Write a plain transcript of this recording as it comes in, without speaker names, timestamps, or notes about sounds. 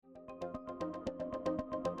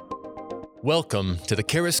Welcome to the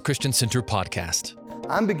Charis Christian Center podcast.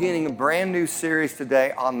 I'm beginning a brand new series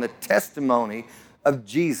today on the testimony of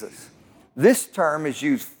Jesus. This term is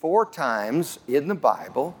used 4 times in the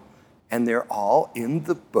Bible, and they're all in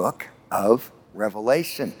the book of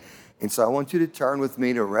Revelation. And so I want you to turn with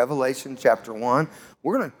me to Revelation chapter 1.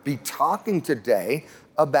 We're going to be talking today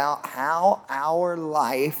about how our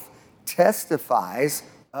life testifies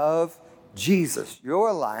of Jesus.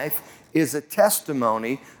 Your life is a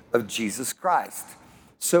testimony of Jesus Christ.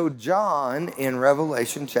 So John in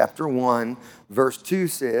Revelation chapter 1 verse 2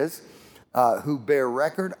 says, who bear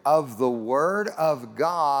record of the word of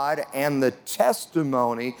God and the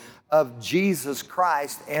testimony of Jesus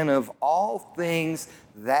Christ and of all things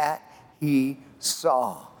that he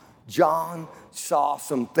saw. John saw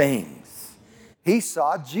some things. He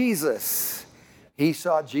saw Jesus. He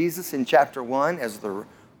saw Jesus in chapter 1 as the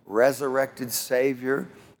resurrected Savior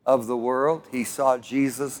of the world. He saw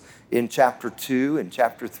Jesus in chapter 2 and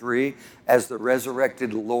chapter 3 as the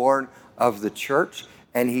resurrected Lord of the church.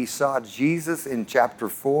 And he saw Jesus in chapter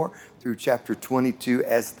 4 through chapter 22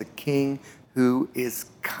 as the King who is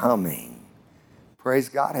coming. Praise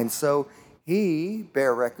God. And so he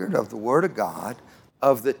bare record of the Word of God,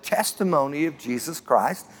 of the testimony of Jesus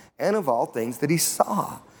Christ, and of all things that he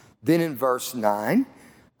saw. Then in verse 9,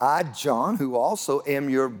 I, John, who also am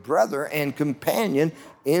your brother and companion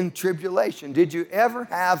in tribulation. Did you ever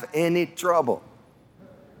have any trouble?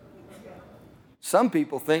 Some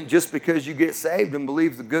people think just because you get saved and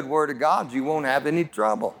believe the good word of God, you won't have any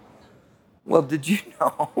trouble. Well, did you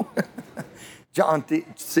know? John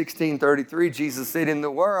 16:33, Jesus said, in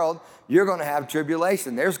the world, you're going to have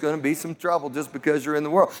tribulation. There's going to be some trouble just because you're in the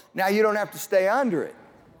world. Now, you don't have to stay under it.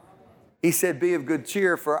 He said, be of good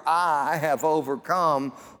cheer, for I have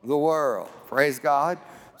overcome the world. Praise God.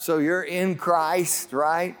 So you're in Christ,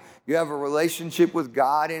 right? You have a relationship with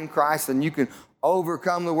God in Christ, and you can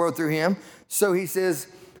overcome the world through him. So he says,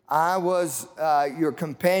 I was your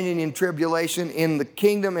companion in tribulation, in the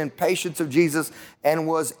kingdom and patience of Jesus, and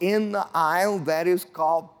was in the isle that is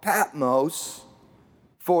called Patmos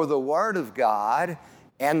for the word of God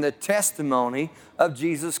and the testimony of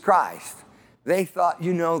Jesus Christ. They thought,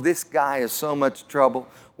 this guy is so much trouble.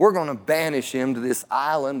 We're going to banish him to this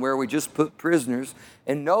island where we just put prisoners,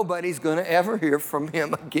 and nobody's going to ever hear from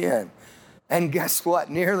him again. And guess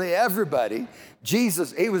what? Nearly everybody,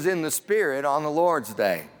 Jesus, he was in the Spirit on the Lord's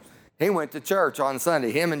Day. He went to church on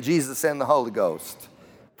Sunday, him and Jesus and the Holy Ghost.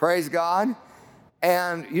 Praise God.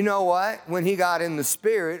 And you know what? When he got in the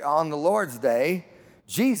Spirit on the Lord's Day,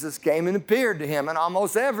 Jesus came and appeared to him, and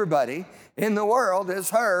almost everybody in the world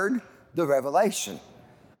has heard the revelation.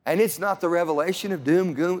 And it's not the revelation of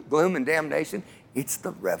doom, gloom, and damnation. It's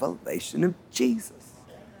the revelation of Jesus.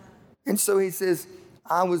 And so he says,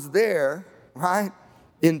 I was there, right,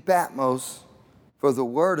 in Patmos for the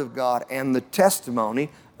word of God and the testimony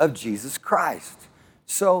of Jesus Christ.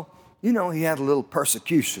 So, he had a little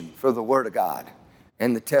persecution for the word of God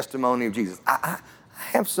and the testimony of Jesus. I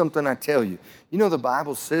have something I tell you. The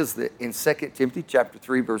Bible says that in 2 Timothy chapter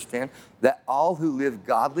 3, verse 10, that all who live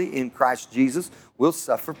godly in Christ Jesus will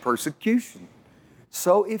suffer persecution.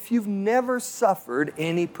 So if you've never suffered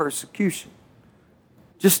any persecution,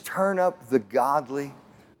 just turn up the godly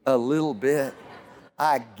a little bit.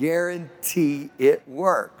 I guarantee it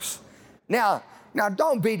works. Now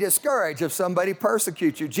don't be discouraged if somebody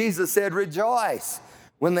persecutes you. Jesus said, rejoice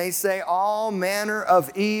when they say all manner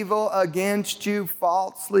of evil against you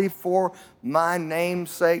falsely for my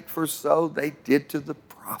name's sake, for so they did to the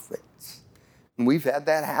prophets. And we've had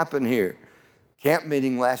that happen here. Camp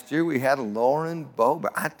meeting last year, we had a Lauren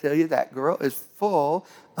Bober. I tell you, that girl is full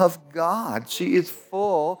of God. She is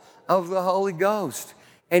full of the Holy Ghost.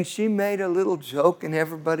 And she made a little joke, and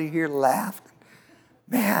everybody here laughed.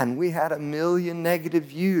 Man, we had 1 million negative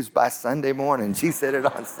views by Sunday morning. She said it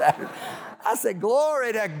on Saturday. I said,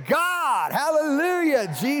 glory to God.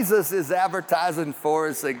 Hallelujah. Jesus is advertising for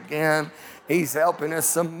us again. He's helping us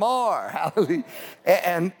some more. Hallelujah.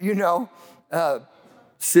 And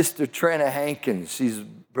Sister Trina Hankins, she's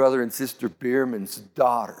brother and sister Bierman's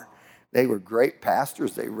daughter. They were great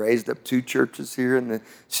pastors. They raised up 2 churches here in the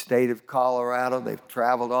state of Colorado. They've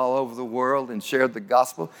traveled all over the world and shared the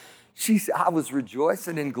gospel. She said, I was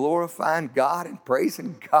rejoicing and glorifying God and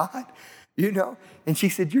praising God. And she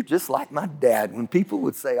said, you're just like my dad. When people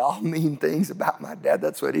would say all mean things about my dad,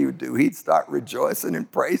 that's what he would do. He'd start rejoicing and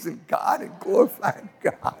praising God and glorifying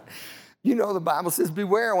God. The Bible says,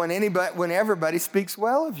 beware when everybody speaks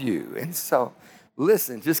well of you. And so,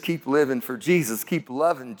 listen, just keep living for Jesus. Keep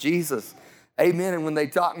loving Jesus. Amen. And when they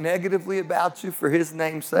talk negatively about you for his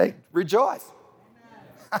name's sake, rejoice.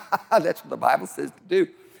 That's what the Bible says to do.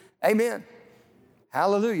 Amen.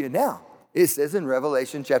 Hallelujah. Now, it says in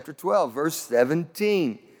Revelation chapter 12, verse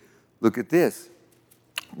 17. Look at this.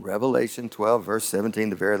 Revelation 12, verse 17,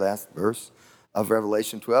 the very last verse of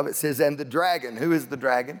Revelation 12. It says, and the dragon, who is the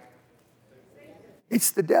dragon?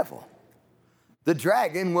 It's the devil. The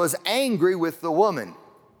dragon was angry with the woman.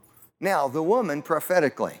 Now, the woman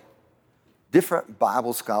prophetically. Different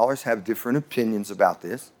Bible scholars have different opinions about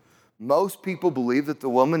this. Most people believe that the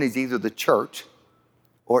woman is either the church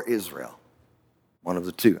or Israel. One of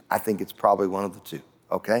the two. I think it's probably one of the two,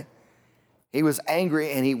 okay? He was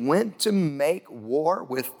angry and he went to make war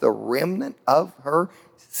with the remnant of her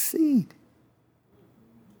seed,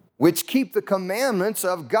 which keep the commandments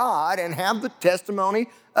of God and have the testimony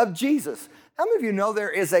of Jesus. How many of you know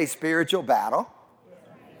there is a spiritual battle?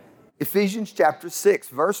 Ephesians chapter 6,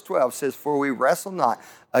 verse 12 says, for we wrestle not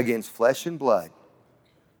against flesh and blood,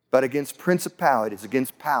 but against principalities,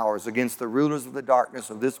 against powers, against the rulers of the darkness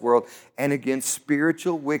of this world, and against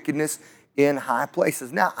spiritual wickedness in high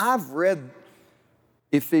places. Now, I've read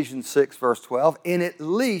Ephesians 6, verse 12 in at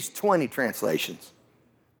least 20 translations.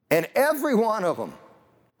 And every one of them,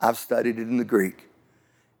 I've studied it in the Greek.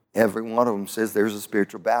 Every one of them says there's a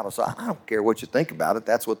spiritual battle. So I don't care what you think about it.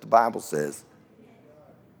 That's what the Bible says.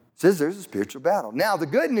 It says there's a spiritual battle. Now, the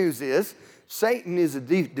good news is Satan is a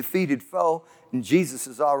defeated foe, and Jesus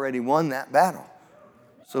has already won that battle.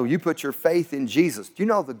 So you put your faith in Jesus. Do you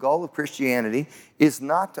know the goal of Christianity is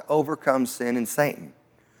not to overcome sin and Satan?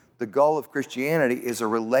 The goal of Christianity is a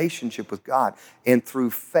relationship with God. And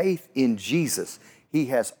through faith in Jesus, He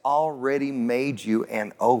has already made you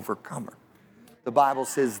an overcomer. The Bible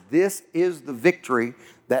says this is the victory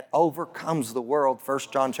that overcomes the world. 1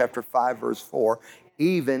 John chapter 5, verse 4,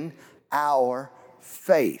 even our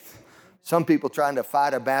faith. Some people trying to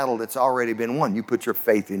fight a battle that's already been won. You put your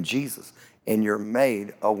faith in Jesus and you're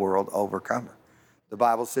made a world overcomer. The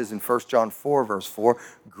Bible says in 1 John 4, verse 4,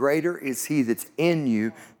 greater is He that's in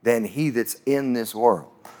you than he that's in this world.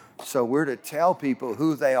 So we're to tell people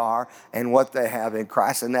who they are and what they have in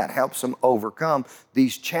Christ, and that helps them overcome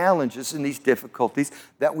these challenges and these difficulties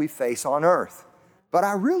that we face on earth. But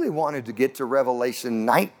I really wanted to get to Revelation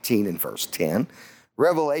 19 and verse 10.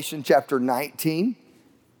 Revelation chapter 19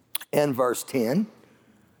 and verse 10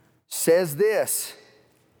 says this.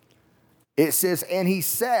 It says, and He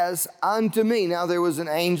says unto me, now there was an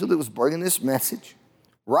angel that was bringing this message,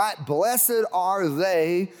 right? Blessed are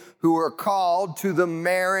they who are called to the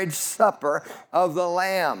marriage supper of the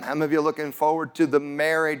Lamb. How many of you are looking forward to the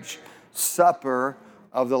marriage supper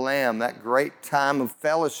of the Lamb, that great time of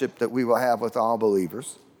fellowship that we will have with all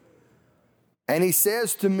believers? And He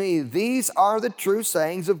says to me, these are the true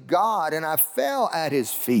sayings of God. And I fell at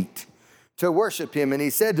His feet to worship Him. And He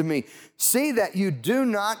said to me, see that you do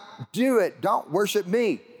not do it. Don't worship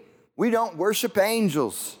me. We don't worship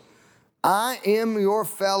angels. I am your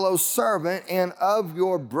fellow servant and of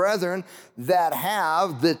your brethren that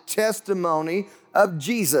have the testimony of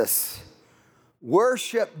Jesus.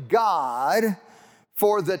 Worship God,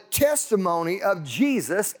 for the testimony of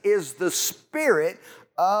Jesus is the spirit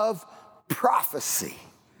of prophecy.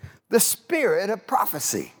 The spirit of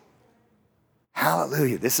prophecy.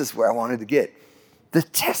 Hallelujah. This is where I wanted to get. The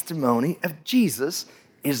testimony of Jesus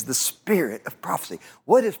is the spirit of prophecy.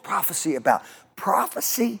 What is prophecy about?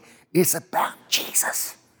 Prophecy is about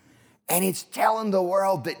Jesus. And it's telling the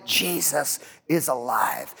world that Jesus is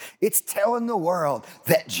alive. It's telling the world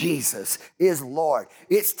that Jesus is Lord.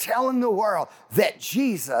 It's telling the world that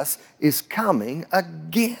Jesus is coming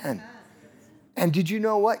again. And did you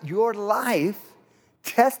know what? Your life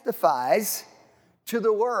testifies to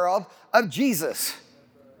the world of Jesus.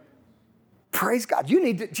 Praise God.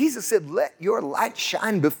 Jesus said, let your light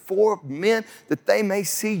shine before men that they may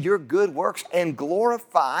see your good works and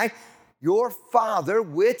glorify your Father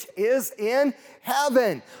which is in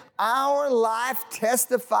heaven. Our life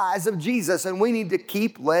testifies of Jesus, and we need to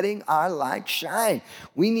keep letting our light shine.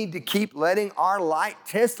 We need to keep letting our light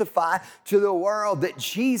testify to the world that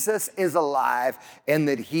Jesus is alive and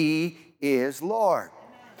that He is Lord.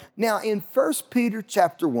 Now, in 1 Peter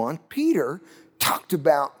chapter 1, Peter talked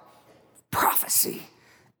about prophecy.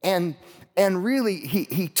 And really,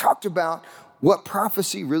 he talked about what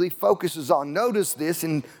prophecy really focuses on. Notice this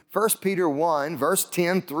in 1 Peter 1, verse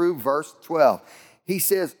 10 through verse 12. He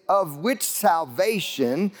says, of which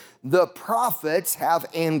salvation the prophets have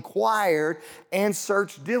inquired and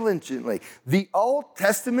searched diligently. The Old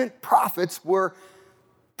Testament prophets were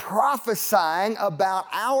prophesying about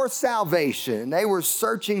our salvation. They were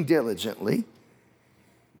searching diligently.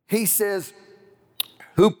 He says,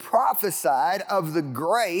 who prophesied of the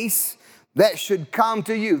grace that should come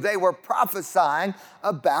to you. They were prophesying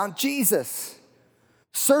about Jesus.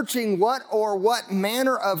 searching what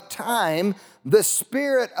manner of time the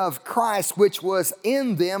Spirit of Christ which was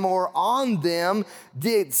in them or on them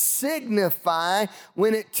did signify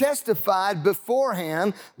when it testified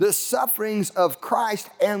beforehand the sufferings of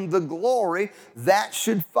Christ and the glory that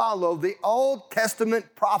should follow. The Old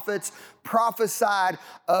Testament prophets prophesied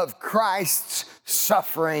of Christ's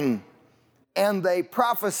suffering, and they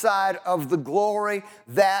prophesied of the glory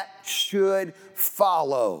that should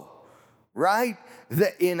follow, right?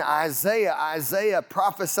 In Isaiah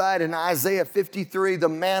prophesied in Isaiah 53, the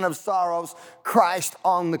man of sorrows, Christ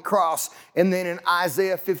on the cross. And then in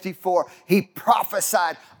Isaiah 54, he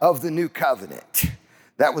prophesied of the new covenant.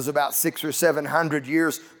 That was about 600 or 700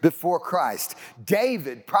 years before Christ.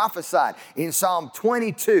 David prophesied in Psalm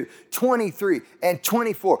 22, 23, and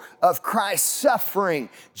 24 of Christ's suffering,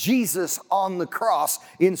 Jesus on the cross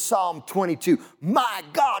in Psalm 22. My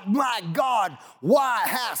God, why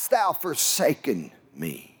hast thou forsaken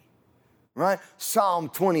me? Right? Psalm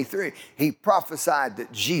 23, he prophesied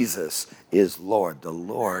that Jesus is Lord. The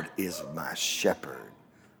Lord is my shepherd.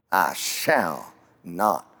 I shall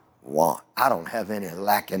not want. I don't have any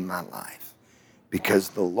lack in my life because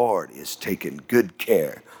the Lord is taking good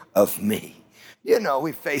care of me. You know,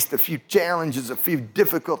 we faced a few challenges, a few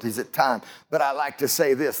difficulties at times, but I like to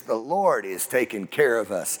say this: the Lord is taking care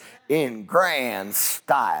of us in grand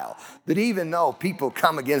style. That even though people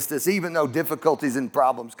come against us, even though difficulties and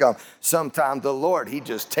problems come, sometimes the Lord, he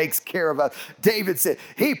just takes care of us. David said,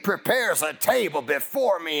 he prepares a table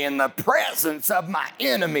before me in the presence of my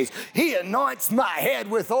enemies. He anoints my head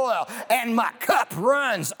with oil and my cup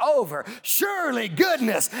runs over. Surely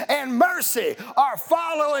goodness and mercy are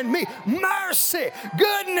following me. Mercy,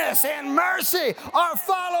 goodness and mercy are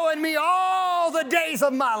following me all the days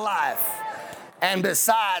of my life. And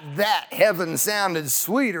beside that, heaven sounded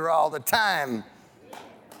sweeter all the time.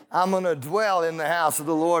 I'm going to dwell in the house of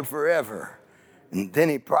the Lord forever. And then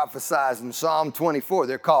he prophesies in Psalm 24.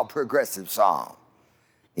 They're called progressive psalms.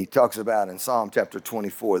 He talks about in Psalm chapter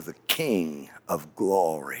 24, the King of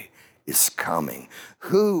glory is coming.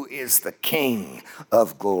 Who is the King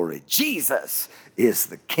of glory? Jesus is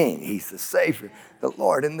the King. He's the Savior, the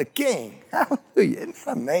Lord, and the King. Hallelujah. Isn't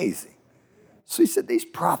that amazing? So he said, these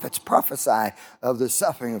prophets prophesy of the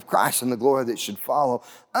suffering of Christ and the glory that should follow,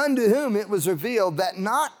 unto whom it was revealed that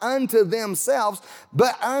not unto themselves,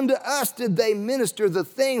 but unto us did they minister the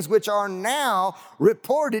things which are now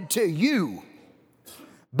reported to you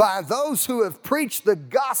by those who have preached the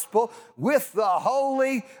gospel with the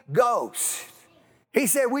Holy Ghost. He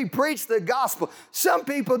said, we preach the gospel. Some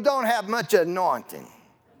people don't have much anointing.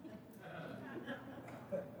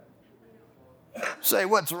 Say,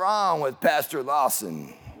 what's wrong with Pastor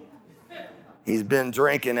Lawson? He's been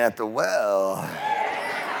drinking at the well.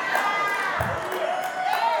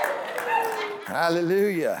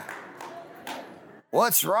 Hallelujah.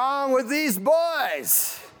 What's wrong with these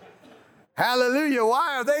boys? Hallelujah.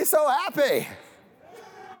 Why are they so happy?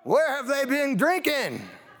 Where have they been drinking?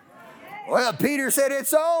 Well, Peter said,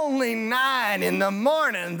 it's only 9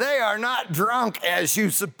 a.m. They are not drunk as you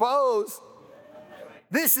suppose.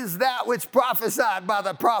 This is that which prophesied by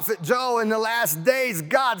the prophet Joel. In the last days,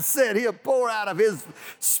 God said he'll pour out of his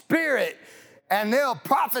Spirit and they'll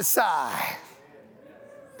prophesy.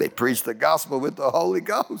 They preach the gospel with the Holy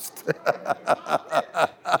Ghost.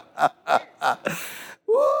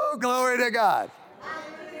 Woo, glory to God.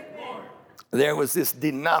 There was this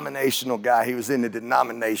denominational guy. He was in the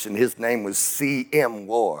denomination. His name was C.M.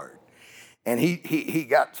 Ward. And he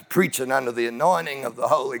got to preaching under the anointing of the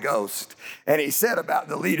Holy Ghost. And he said about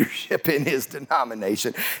the leadership in his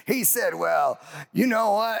denomination, he said, well, you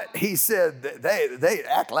know what? He said, they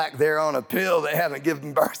act like they're on a pill. They haven't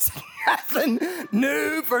given birth to nothing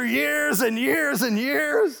new for years and years and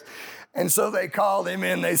years. And so they called him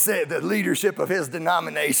in, they said, the leadership of his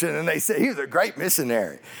denomination, and they said, he was a great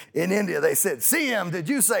missionary in India. They said, CM, did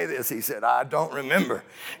you say this? He said, I don't remember.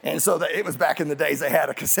 And so it was back in the days they had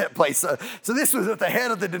a cassette player. So this was at the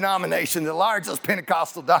head of the denomination, the largest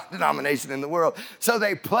Pentecostal denomination in the world. So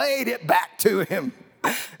they played it back to him.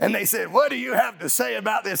 And they said, what do you have to say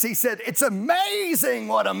about this? He said, it's amazing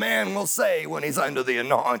what a man will say when he's under the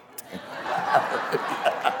anointing.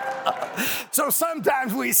 So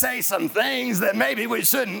sometimes we say some things that maybe we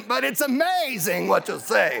shouldn't, but it's amazing what you'll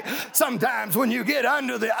say. Sometimes when you get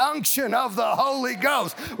under the unction of the Holy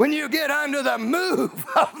Ghost, when you get under the move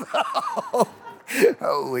of the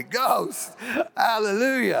Holy Ghost.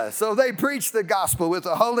 Hallelujah. So they preached the gospel with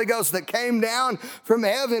the Holy Ghost that came down from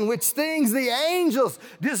heaven, which things the angels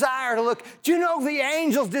desire to look. Do you know the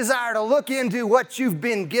angels desire to look into what you've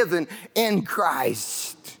been given in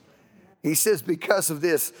Christ? He says, because of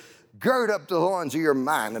this, gird up the loins of your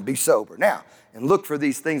mind and be sober. Now, and look for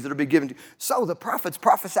these things that will be given to you. So the prophets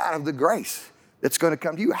prophesied of the grace that's going to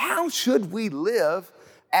come to you. How should we live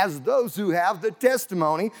as those who have the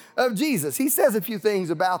testimony of Jesus? He says a few things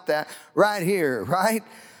about that right here, right?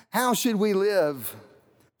 How should we live?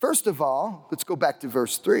 First of all, let's go back to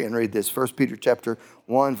verse 3 and read this. 1 Peter chapter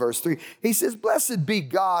 1, verse 3. He says, blessed be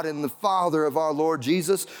God and the Father of our Lord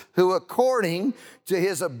Jesus, who according to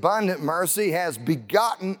his abundant mercy has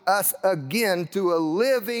begotten us again to a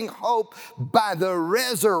living hope by the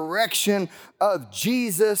resurrection of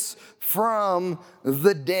Jesus from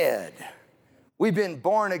the dead. We've been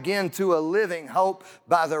born again to a living hope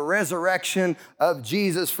by the resurrection of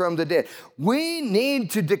Jesus from the dead. We need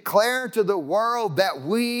to declare to the world that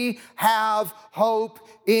we have hope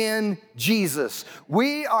in Jesus.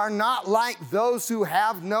 We are not like those who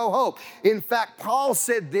have no hope. In fact, Paul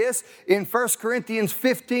said this in 1 Corinthians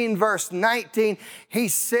 15, verse 19. He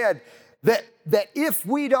said that if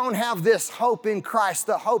we don't have this hope in Christ,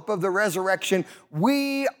 the hope of the resurrection,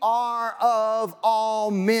 we are of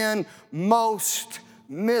all men most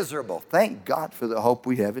miserable. Thank God for the hope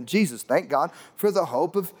we have in Jesus. Thank God for the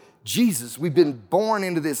hope of Jesus. We've been born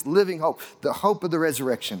into this living hope, the hope of the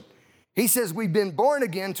resurrection. He says we've been born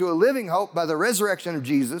again to a living hope by the resurrection of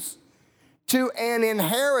Jesus, to an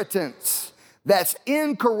inheritance that's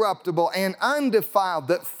incorruptible and undefiled,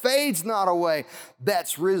 that fades not away,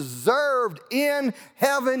 that's reserved in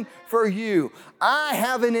heaven for you. I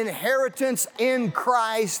have an inheritance in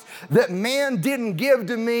Christ that man didn't give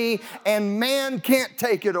to me, and man can't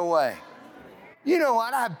take it away. You know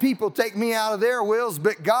what? I have people take me out of their wills,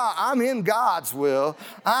 but God, I'm in God's will.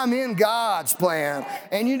 I'm in God's plan.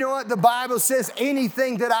 And you know what? The Bible says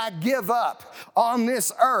anything that I give up on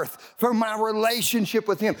this earth for my relationship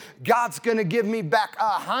with Him, God's going to give me back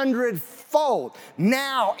 100-fold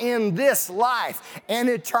now in this life and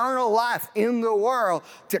eternal life in the world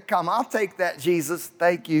to come. I'll take that, Jesus.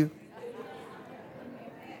 Thank you.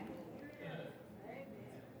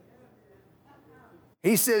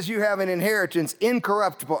 He says you have an inheritance,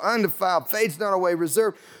 incorruptible, undefiled, fades not away,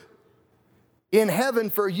 reserved in heaven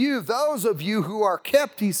for you, those of you who are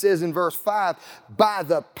kept, he says in verse 5, by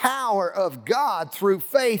the power of God through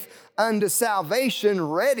faith unto salvation,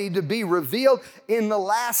 ready to be revealed in the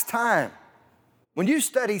last time. When you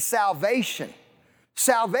study salvation,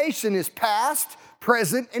 salvation is past,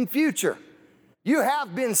 present, and future. You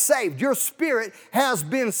have been saved. Your spirit has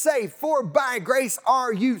been saved. For by grace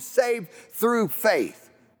are you saved through faith.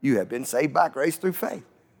 You have been saved by grace through faith.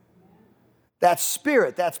 That's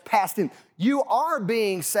spirit. That's past. You are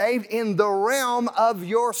being saved in the realm of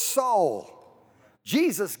your soul.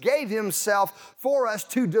 Jesus gave himself for us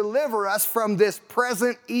to deliver us from this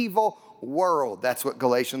present evil world. That's what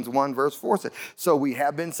Galatians 1 verse 4 says. So we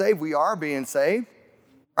have been saved. We are being saved.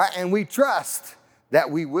 Right? And we trust that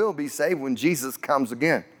we will be saved when Jesus comes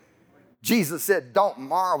again. Jesus said, don't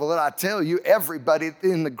marvel that I tell you, everybody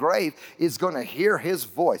in the grave is going to hear his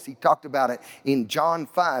voice. He talked about it in John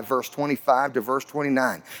 5, verse 25 to verse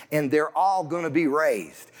 29. And they're all going to be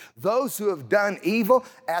raised. Those who have done evil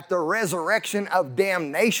at the resurrection of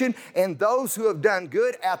damnation, and those who have done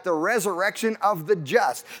good at the resurrection of the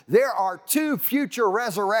just. There are two future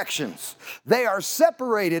resurrections. They are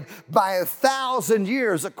separated by 1,000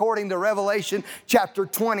 years, according to Revelation chapter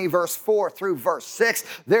 20, verse 4 through verse 6.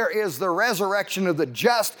 There is the resurrection of the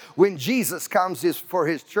just when Jesus comes for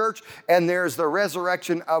his church, and there's the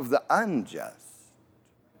resurrection of the unjust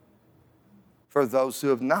for those who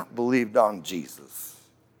have not believed on Jesus.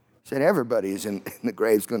 He said everybody is in the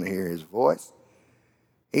grave is going to hear his voice.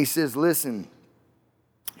 He says, listen,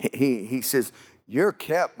 he says, you're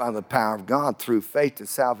kept by the power of God through faith to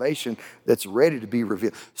salvation that's ready to be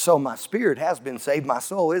revealed. So my spirit has been saved. My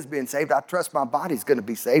soul is being saved. I trust my body's going to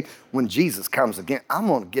be saved when Jesus comes again. I'm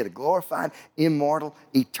going to get a glorified, immortal,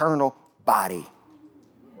 eternal body.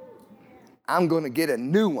 I'm going to get a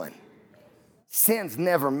new one. Sin's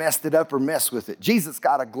never messed it up or messed with it. Jesus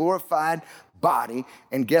got a glorified body,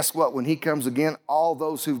 and guess what? When he comes again, all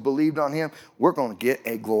those who've believed on him, we're going to get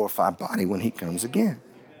a glorified body when he comes again.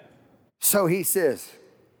 So he says,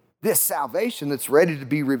 this salvation that's ready to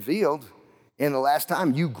be revealed in the last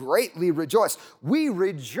time, you greatly rejoice. We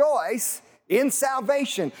rejoice in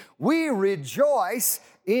salvation. We rejoice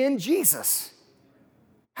in Jesus.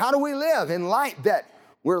 How do we live? In light that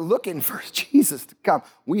we're looking for Jesus to come.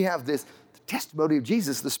 We have this testimony of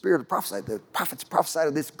Jesus, the Spirit of prophecy. The prophets prophesied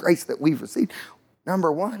of this grace that we've received.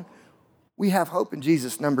 Number one, we have hope in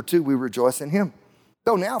Jesus. Number two, we rejoice in him.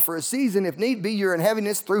 Though now for a season, if need be, you're in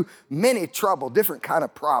heaviness through many trouble, different kind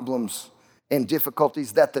of problems and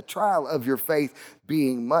difficulties, that the trial of your faith,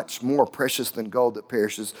 being much more precious than gold that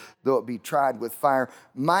perishes, though it be tried with fire,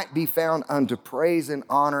 might be found unto praise and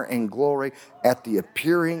honor and glory at the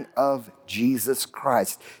appearing of Jesus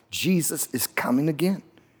Christ. Jesus is coming again,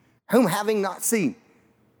 whom having not seen.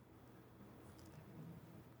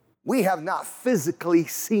 We have not physically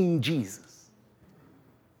seen Jesus,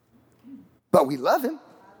 but we love him.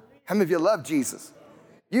 How many of you love Jesus?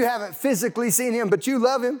 You haven't physically seen him, but you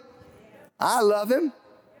love him. I love him.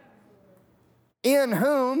 In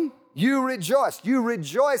whom you rejoice. You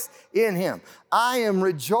rejoice in him. I am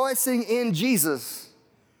rejoicing in Jesus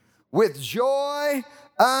with joy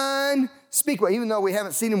unspeakable. Even though we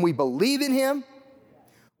haven't seen him, we believe in him.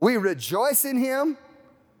 We rejoice in him.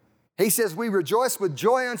 He says we rejoice with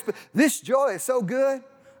joy unspeakable. This joy is so good,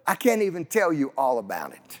 I can't even tell you all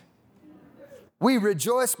about it. We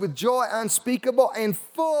rejoice with joy unspeakable and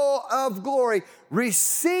full of glory,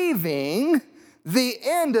 receiving the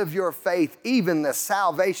end of your faith, even the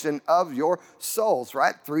salvation of your souls,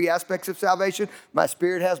 right? 3 aspects of salvation. My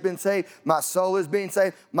spirit has been saved. My soul is being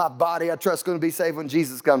saved. My body, I trust, is going to be saved when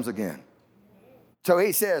Jesus comes again. So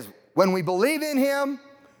he says, when we believe in him,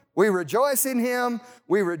 we rejoice in him,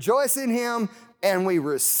 and we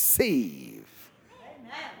receive.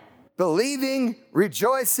 Believing,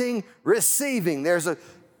 rejoicing, receiving. There's a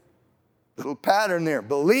little pattern there.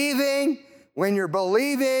 Believing, when you're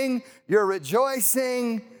believing, you're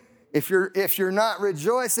rejoicing. If you're not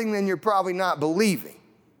rejoicing, then you're probably not believing.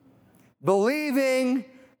 Believing,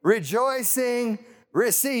 rejoicing,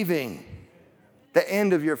 receiving. The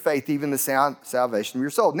end of your faith, even the salvation of your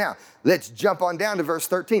soul. Now, let's jump on down to verse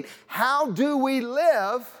 13. How do we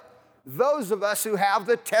live, those of us who have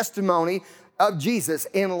the testimony of Jesus,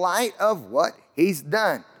 in light of what he's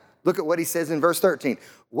done? Look at what he says in verse 13.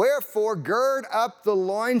 Wherefore, gird up the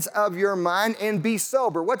loins of your mind and be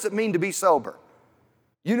sober. What's it mean to be sober?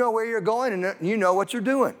 You know where you're going and you know what you're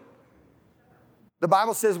doing. The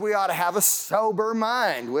Bible says we ought to have a sober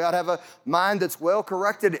mind. We ought to have a mind that's well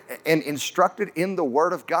corrected and instructed in the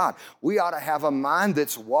Word of God. We ought to have a mind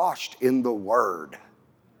that's washed in the Word.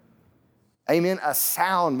 Amen. A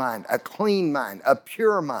sound mind, a clean mind, a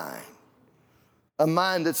pure mind. A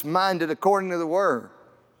mind that's minded according to the Word.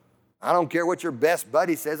 I don't care what your best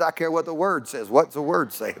buddy says. I care what the Word says. What's the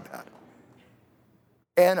Word say about it?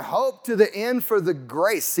 And hope to the end for the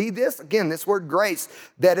grace. See this? Again, this word grace,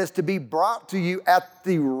 that is to be brought to you at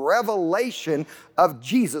the revelation of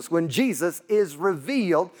Jesus, when Jesus is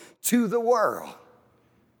revealed to the world.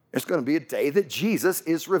 There's going to be a day that Jesus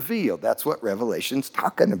is revealed. That's what Revelation's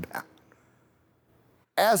talking about.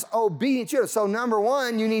 As obedient children. So number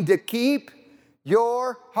one, you need to keep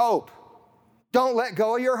your hope. Don't let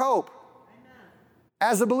go of your hope.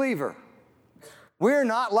 As a believer, we're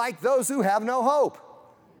not like those who have no hope.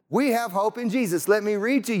 We have hope in Jesus. Let me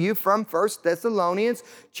read to you from 1 Thessalonians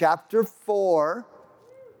chapter 4.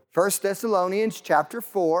 1 Thessalonians chapter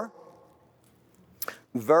 4,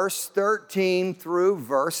 verse 13 through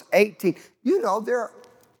verse 18. You know, there are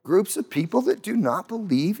groups of people that do not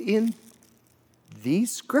believe in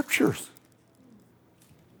these scriptures.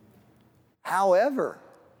 However,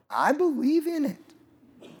 I believe in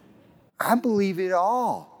it. I believe it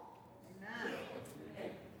all.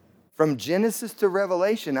 From Genesis to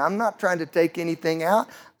Revelation, I'm not trying to take anything out.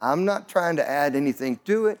 I'm not trying to add anything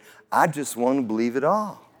to it. I just want to believe it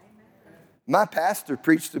all. My pastor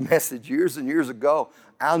preached a message years and years ago.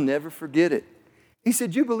 I'll never forget it. He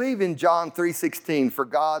said, you believe in John 3:16, for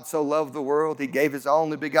God so loved the world, he gave his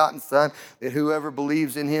only begotten son, that whoever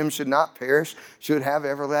believes in him should not perish, should have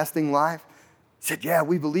everlasting life. He said, yeah,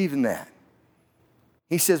 we believe in that.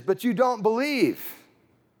 He says, but you don't believe.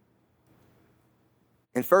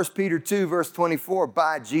 In 1 Peter 2, verse 24,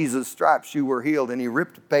 by Jesus' stripes you were healed, and he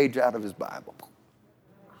ripped a page out of his Bible.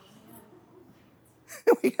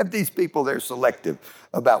 We have these people, they're selective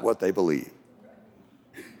about what they believe.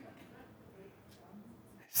 He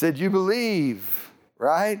said, you believe,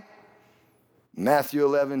 right? Matthew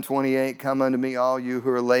 11:28, come unto me, all you who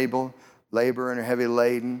are labor and are heavy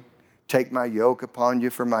laden. Take my yoke upon you,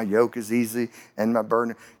 for my yoke is easy and my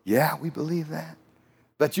burden. Yeah, we believe that.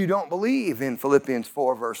 But you don't believe in Philippians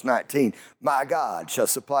 4, verse 19. My God shall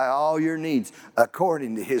supply all your needs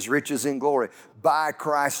according to his riches in glory by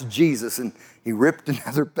Christ Jesus. And he ripped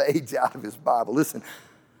another page out of his Bible. Listen,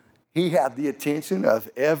 he had the attention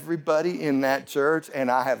of everybody in that church,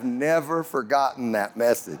 and I have never forgotten that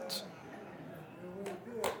message.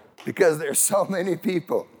 Because there's so many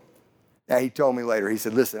people. Now, he told me later, he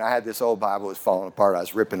said, listen, I had this old Bible, it was falling apart. I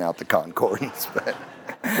was ripping out the concordance.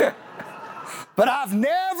 But But I've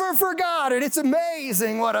never forgotten. It's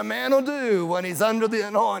amazing what a man will do when he's under the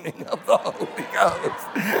anointing of the Holy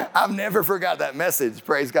Ghost. I've never forgot that message,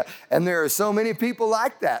 praise God. And there are so many people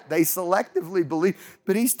like that. They selectively believe.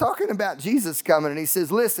 But he's talking about Jesus coming, and he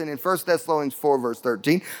says, listen, in 1 Thessalonians 4, verse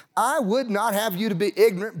 13, I would not have you to be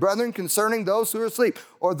ignorant, brethren, concerning those who are asleep,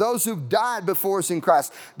 or those who've died before us in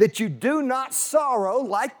Christ, that you do not sorrow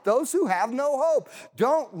like those who have no hope.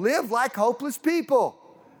 Don't live like hopeless people.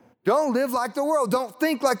 Don't live like the world. Don't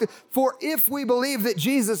think like for if we believe that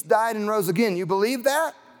Jesus died and rose again, you believe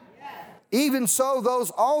that? Yes. Even so,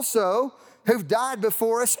 those also who've died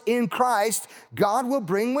before us in Christ, God will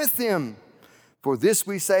bring with him. For this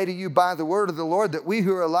we say to you by the word of the Lord, that we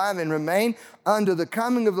who are alive and remain unto the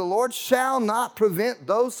coming of the Lord shall not prevent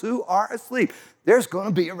those who are asleep. There's going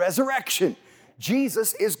to be a resurrection.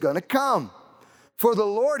 Jesus is going to come. For the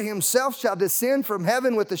Lord himself shall descend from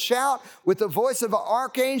heaven with a shout, with the voice of an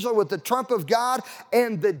archangel, with the trump of God,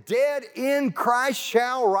 and the dead in Christ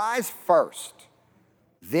shall rise first.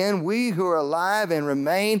 Then we who are alive and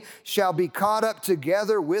remain shall be caught up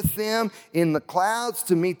together with them in the clouds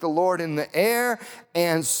to meet the Lord in the air,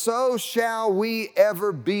 and so shall we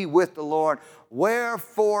ever be with the Lord.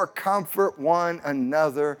 Wherefore comfort one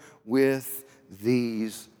another with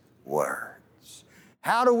these words.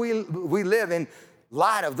 How do we live in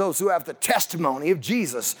light of those who have the testimony of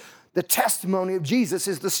Jesus? The testimony of Jesus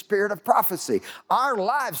is the spirit of prophecy. Our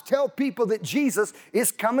lives tell people that Jesus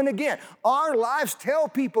is coming again. Our lives tell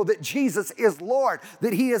people that Jesus is Lord,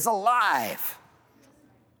 that he is alive.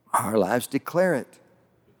 Our lives declare it.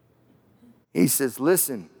 He says,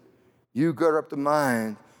 listen, you gird up the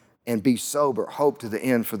mind and be sober. Hope to the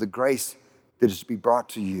end for the grace that is to be brought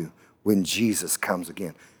to you when Jesus comes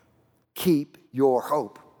again. Keep your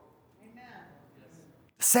hope.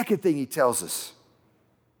 The second thing he tells us,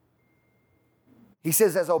 he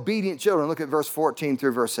says, as obedient children, look at verse 14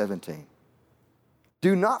 through verse 17.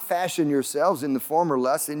 Do not fashion yourselves in the former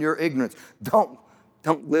lusts in your ignorance. Don't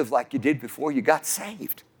live like you did before you got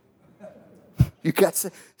saved. You got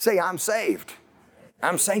to say, I'm saved.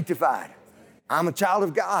 I'm sanctified. I'm a child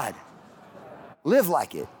of God. Live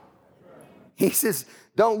like it. He says,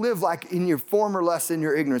 don't live like in your former lusts in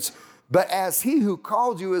your ignorance. But as he who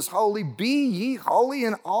called you is holy, be ye holy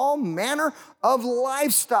in all manner of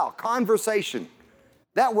lifestyle. Conversation.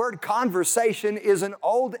 That word conversation is an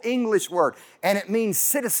old English word, and it means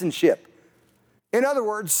citizenship. In other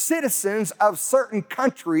words, citizens of certain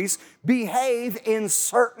countries behave in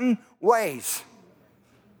certain ways.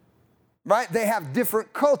 Right? They have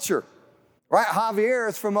different culture. Right? Javier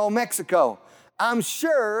is from old Mexico. I'm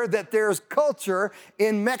sure that there's culture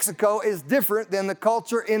in Mexico is different than the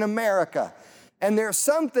culture in America. And there are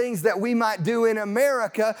some things that we might do in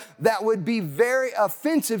America that would be very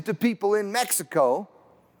offensive to people in Mexico.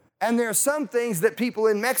 And there are some things that people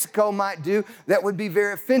in Mexico might do that would be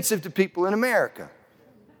very offensive to people in America.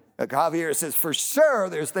 Like Javier says, for sure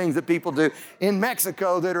there's things that people do in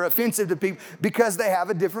Mexico that are offensive to people because they have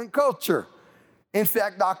a different culture. In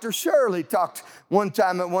fact, Dr. Shirley talked one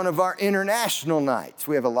time at one of our international nights.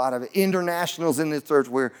 We have a lot of internationals in this church.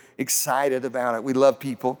 We're excited about it. We love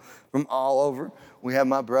people from all over. We have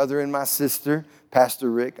my brother and my sister,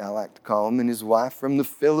 Pastor Rick, I like to call him, and his wife from the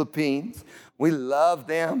Philippines. We love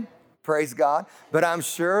them, praise God. But I'm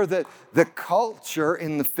sure that the culture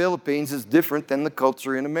in the Philippines is different than the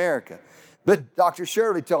culture in America. But Dr.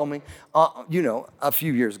 Shirley told me, a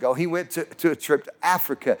few years ago, he went to a trip to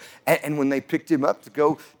Africa. And when they picked him up to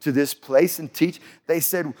go to this place and teach, they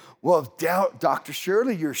said, well, Dr.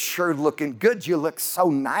 Shirley, you're sure looking good. You look so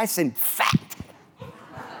nice and fat.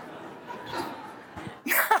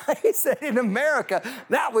 He said, in America,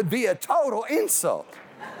 that would be a total insult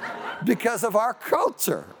because of our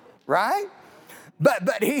culture, right?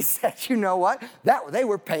 But he said, you know what? They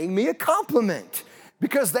were paying me a compliment.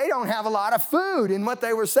 Because they don't have a lot of food. And what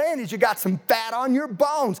they were saying is you got some fat on your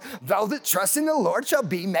bones. Those that trust in the Lord shall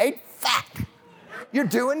be made fat. You're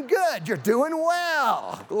doing good. You're doing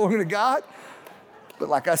well. Glory to God. But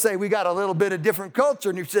like I say, we got a little bit of different culture.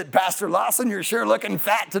 And you said, Pastor Lawson, you're sure looking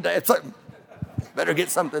fat today. It's like, better get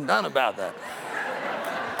something done about that.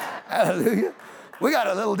 Hallelujah. We got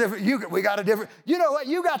a little different, you know what?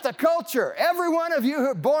 You got the culture. Every one of you who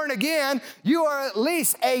are born again, you are at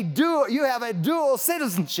least you have a dual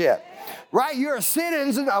citizenship, right? You're a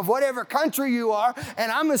citizen of whatever country you are,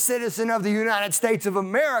 and I'm a citizen of the United States of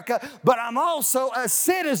America, but I'm also a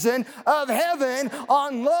citizen of heaven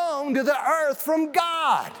on loan to the earth from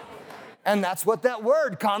God. And that's what that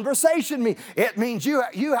word conversation means. It means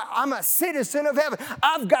I'm a citizen of heaven.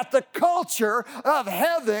 I've got the culture of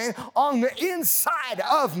heaven on the inside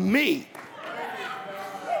of me.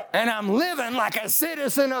 And I'm living like a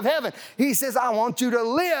citizen of heaven. He says, I want you to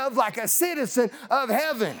live like a citizen of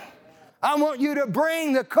heaven. I want you to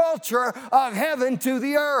bring the culture of heaven to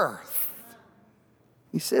the earth.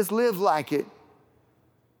 He says, live like it.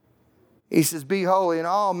 He says, be holy in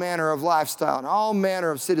all manner of lifestyle, in all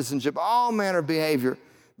manner of citizenship, all manner of behavior,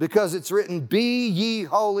 because it's written, be ye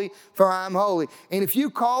holy, for I am holy. And if you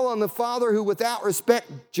call on the Father who without respect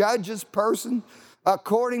judges person,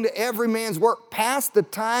 according to every man's work, past the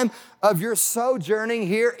time of your sojourning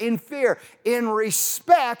here in fear, in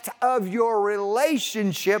respect of your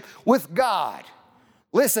relationship with God.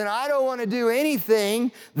 Listen, I don't want to do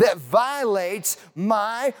anything that violates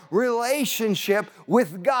my relationship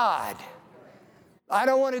with God. I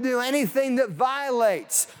don't want to do anything that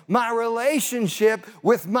violates my relationship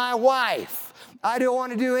with my wife. I don't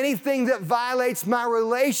want to do anything that violates my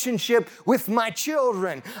relationship with my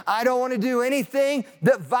children. I don't want to do anything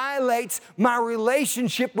that violates my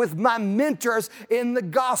relationship with my mentors in the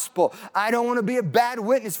gospel. I don't want to be a bad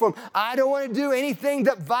witness for them. I don't want to do anything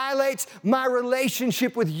that violates my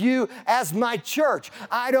relationship with you as my church.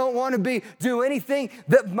 I don't want to do anything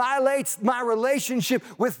that violates my relationship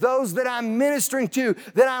with those that I'm ministering to,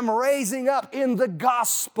 that I'm raising up in the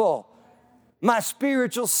gospel. My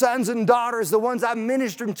spiritual sons and daughters, the ones I'm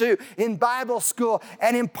ministering to in Bible school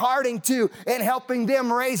and imparting to and helping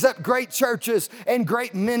them raise up great churches and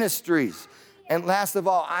great ministries. And last of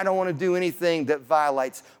all, I don't want to do anything that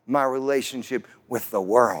violates my relationship with the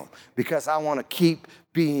world, because I want to keep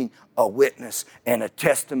being a witness and a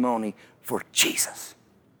testimony for Jesus.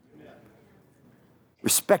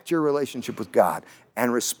 Respect your relationship with God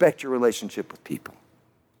and respect your relationship with people.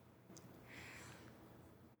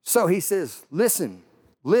 So he says, listen,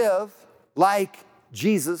 live like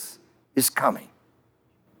Jesus is coming.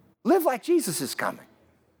 Live like Jesus is coming.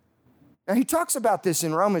 Now he talks about this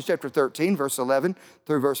in Romans chapter 13, verse 11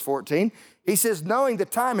 through verse 14. He says, knowing the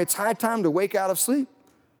time, it's high time to wake out of sleep.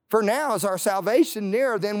 For now is our salvation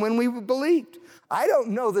nearer than when we believed. I don't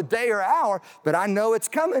know the day or hour, but I know it's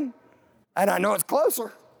coming. And I know it's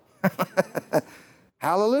closer.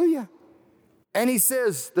 Hallelujah. And he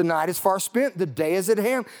says, the night is far spent, the day is at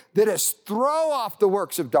hand. Let us throw off the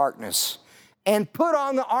works of darkness and put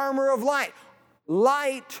on the armor of light.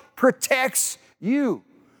 Light protects you.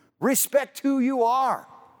 Respect who you are.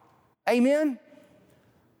 Amen?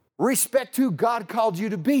 Respect who God called you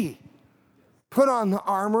to be. Put on the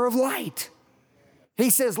armor of light. He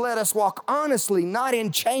says, let us walk honestly, not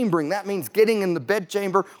in chambering. That means getting in the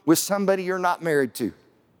bedchamber with somebody you're not married to.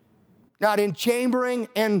 Not in chambering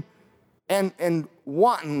and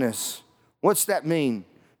wantonness. What's that mean?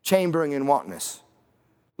 Chambering and wantonness.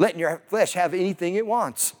 Letting your flesh have anything it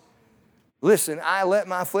wants. Listen, I let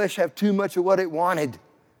my flesh have too much of what it wanted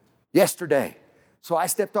yesterday. So I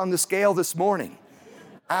stepped on the scale this morning.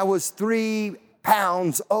 I was 3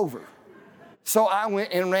 pounds over. So I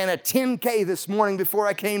went and ran a 10K this morning before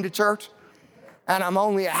I came to church. And I'm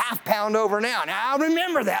only a half pound over now. Now I'll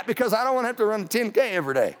remember that, because I don't want to have to run a 10K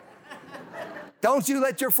every day. Don't you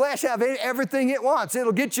let your flesh have everything it wants.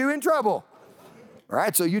 It'll get you in trouble. All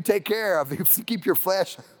right, so you take care of it. Keep your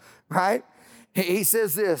flesh, right? He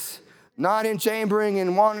says this, not in chambering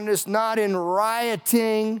and wantonness, not in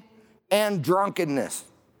rioting and drunkenness.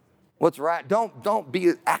 What's right? Don't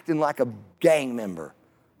be acting like a gang member.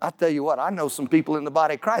 I'll tell you what, I know some people in the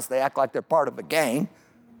body of Christ, they act like they're part of a gang.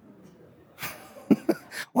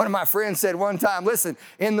 One of my friends said one time, listen,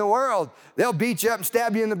 in the world, they'll beat you up and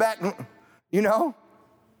stab you in the back. You know,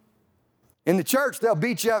 in the church, they'll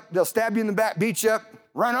beat you up, they'll stab you in the back, beat you up,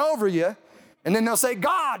 run over you, and then they'll say,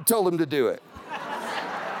 God told them to do it.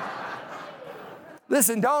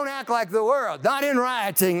 Listen, don't act like the world. Not in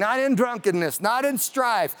rioting, not in drunkenness, not in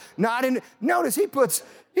strife, notice he puts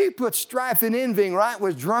strife and envying right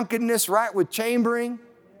with drunkenness, right with chambering.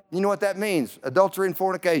 You know what that means? Adultery and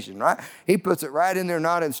fornication, right? He puts it right in there,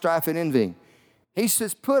 not in strife and envying. He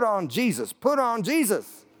says, put on Jesus, put on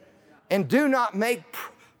Jesus. And do not make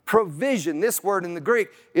provision. This word in the Greek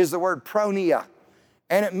is the word proneia.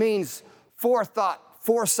 And it means forethought,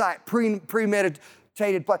 foresight,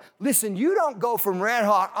 premeditated plan. Listen, you don't go from red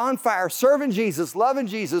hot, on fire, serving Jesus, loving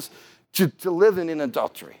Jesus, to living in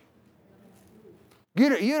adultery. You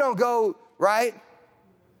don't go, right?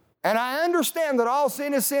 And I understand that all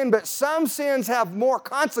sin is sin, but some sins have more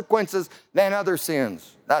consequences than other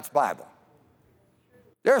sins. That's Bible.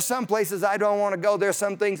 There are some places I don't want to go. There are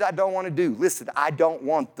some things I don't want to do. Listen, I don't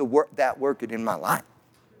want that working in my life.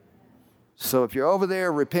 So if you're over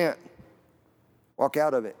there, repent. Walk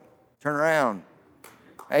out of it. Turn around.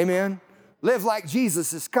 Amen. Live like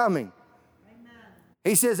Jesus is coming. Amen.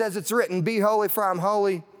 He says, as it's written, be holy, for I'm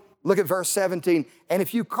holy. Look at verse 17. And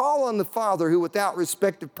if you call on the Father who without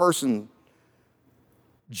respect of person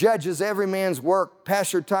judges every man's work,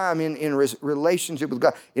 pass your time in relationship with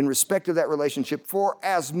God, in respect of that relationship. For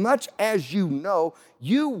as much as you know,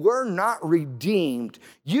 you were not redeemed,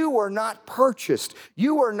 you were not purchased,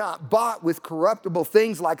 you were not bought with corruptible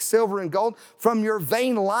things like silver and gold from your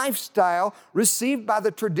vain lifestyle received by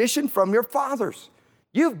the tradition from your fathers.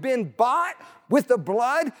 You've been bought with the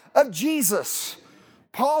blood of Jesus.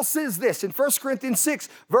 Paul says this in 1 Corinthians 6,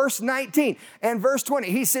 verse 19 and verse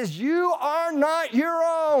 20. He says, you are not your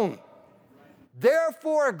own.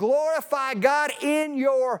 Therefore, glorify God in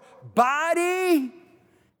your body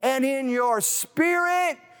and in your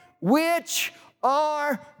spirit, which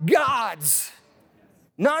are God's.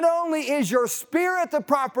 Not only is your spirit the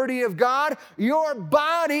property of God, your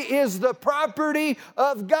body is the property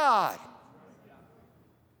of God.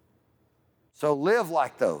 So live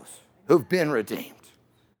like those who've been redeemed.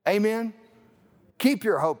 Amen? Keep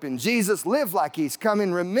your hope in Jesus. Live like He's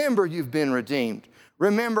coming. Remember you've been redeemed.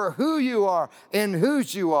 Remember who you are and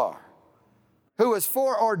whose you are. Who was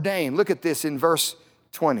foreordained. Look at this in verse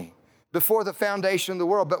 20. Before the foundation of the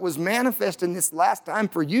world, but was manifest in this last time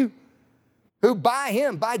for you. Who by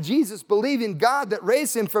Him, by Jesus, believe in God that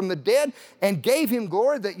raised Him from the dead and gave Him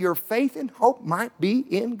glory, that your faith and hope might be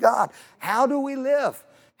in God. How do we live?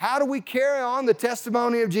 How do we carry on the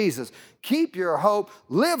testimony of Jesus? Keep your hope.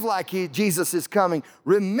 Live like Jesus is coming.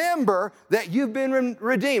 Remember that you've been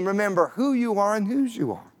redeemed. Remember who you are and whose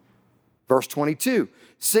you are. Verse 22,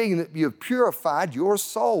 seeing that you have purified your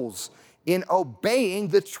souls in obeying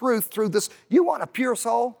the truth through this. You want a pure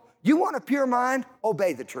soul? You want a pure mind?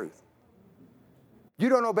 Obey the truth. You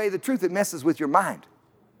don't obey the truth, it messes with your mind.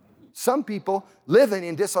 Some people living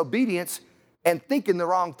in disobedience and thinking the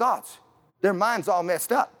wrong thoughts. Their mind's all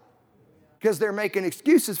messed up because they're making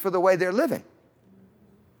excuses for the way they're living.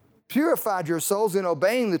 Purified your souls in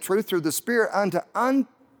obeying the truth through the Spirit unto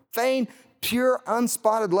unfeigned, pure,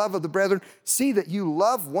 unspotted love of the brethren. See that you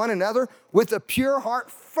love one another with a pure heart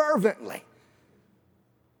fervently.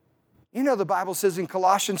 You know, the Bible says in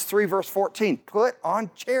Colossians 3, verse 14, put on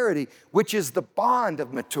charity, which is the bond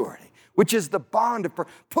of maturity, which is the bond of,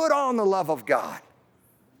 put on the love of God.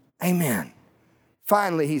 Amen.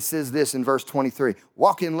 Finally, he says this in verse 23,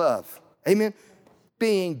 walk in love. Amen.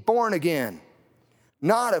 Being born again,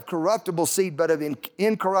 not of corruptible seed, but of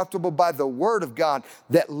incorruptible by the word of God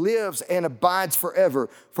that lives and abides forever.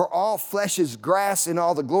 For all flesh is grass, and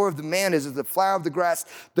all the glory of the man is as the flower of the grass.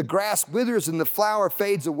 The grass withers and the flower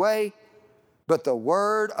fades away, but the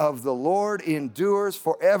word of the Lord endures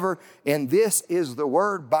forever. And this is the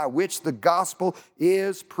word by which the gospel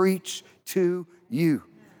is preached to you.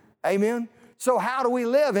 Amen. So how do we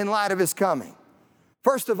live in light of His coming?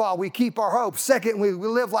 First of all, we keep our hope. Secondly, we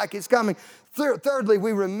live like He's coming. Thirdly,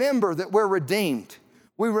 we remember that we're redeemed.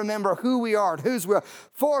 We remember who we are and whose we are.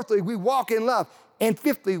 Fourthly, we walk in love. And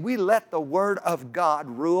fifthly, we let the word of God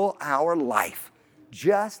rule our life.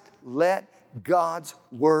 Just let God's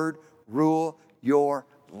word rule your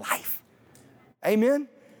life. Amen?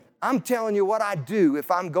 I'm telling you what I do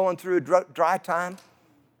if I'm going through a dry time,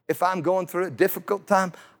 if I'm going through a difficult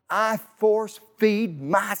time, I force feed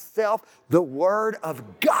myself the word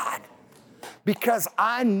of God because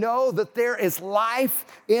I know that there is life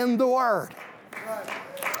in the word.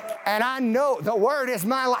 And I know the word is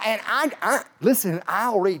my life. And listen,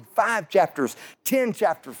 I'll read 5 chapters, 10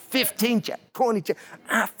 chapters, 15 chapters, 20 chapters.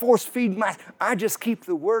 I force feed I just keep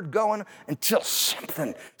the word going until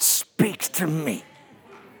something speaks to me.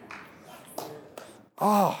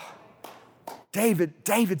 Oh.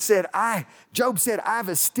 Job said, I've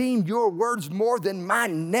esteemed your words more than my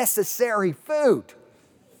necessary food.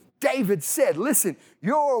 David said, listen,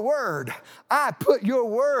 your word, I put your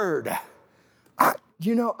word,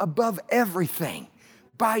 above everything.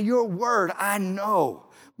 By your word, I know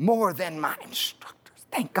more than my instructors.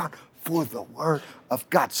 Thank God for the word of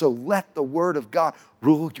God. So let the word of God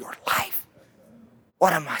rule your life.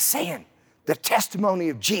 What am I saying? The testimony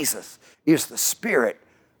of Jesus is the spirit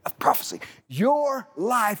of prophecy. Your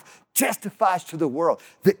life testifies to the world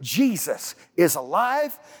that Jesus is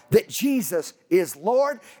alive, that Jesus is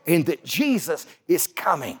Lord, and that Jesus is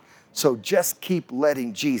coming. So just keep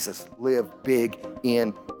letting Jesus live big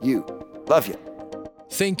in you. Love you.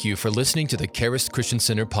 Thank you for listening to the Charis Christian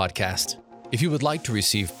Center podcast. If you would like to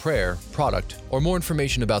receive prayer, product, or more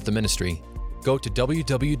information about the ministry, go to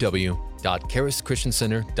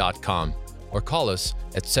www.charischristiancenter.com or call us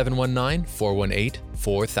at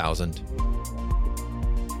 719-418-4000.